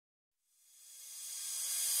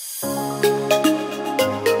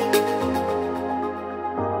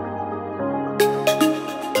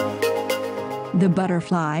The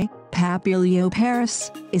butterfly, Papilio paris,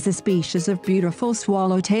 is a species of beautiful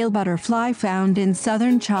swallowtail butterfly found in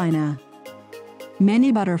southern China.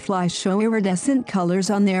 Many butterflies show iridescent colors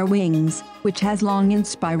on their wings, which has long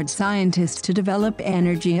inspired scientists to develop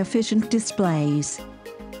energy-efficient displays.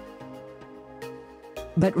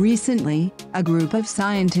 But recently, a group of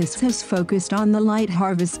scientists has focused on the light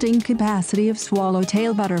harvesting capacity of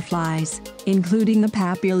swallowtail butterflies, including the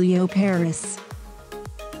Papilio paris.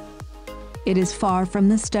 It is far from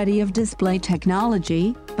the study of display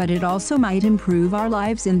technology, but it also might improve our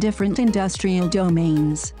lives in different industrial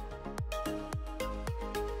domains.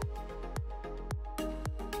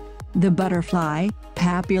 The butterfly,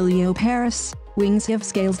 Papilio paris, wings have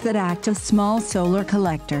scales that act as small solar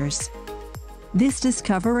collectors. This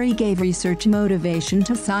discovery gave research motivation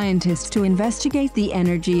to scientists to investigate the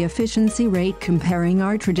energy efficiency rate comparing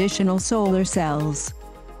our traditional solar cells.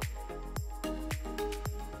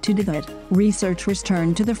 To do that, researchers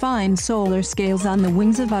turned to the fine solar scales on the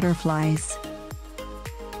wings of butterflies.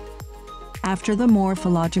 After the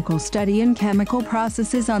morphological study and chemical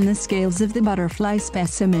processes on the scales of the butterfly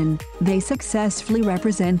specimen, they successfully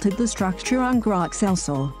represented the structure on ground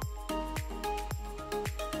cell.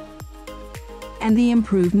 And the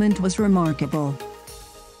improvement was remarkable.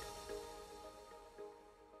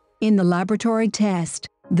 In the laboratory test,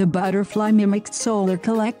 the butterfly mimicked solar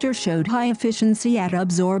collector showed high efficiency at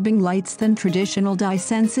absorbing lights than traditional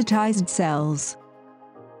dye-sensitized cells.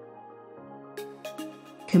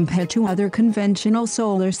 Compared to other conventional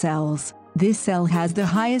solar cells, this cell has the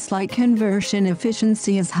highest light conversion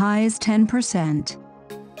efficiency, as high as 10%.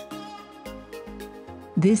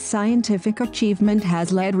 This scientific achievement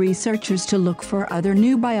has led researchers to look for other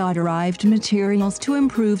new bio-derived materials to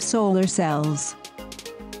improve solar cells.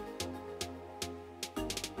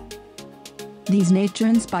 These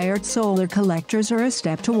nature-inspired solar collectors are a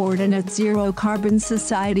step toward a net-zero carbon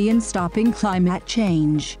society and stopping climate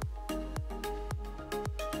change.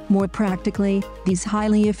 More practically, these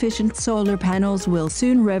highly efficient solar panels will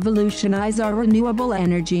soon revolutionize our renewable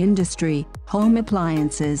energy industry, home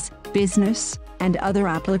appliances, business, and other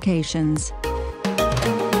applications.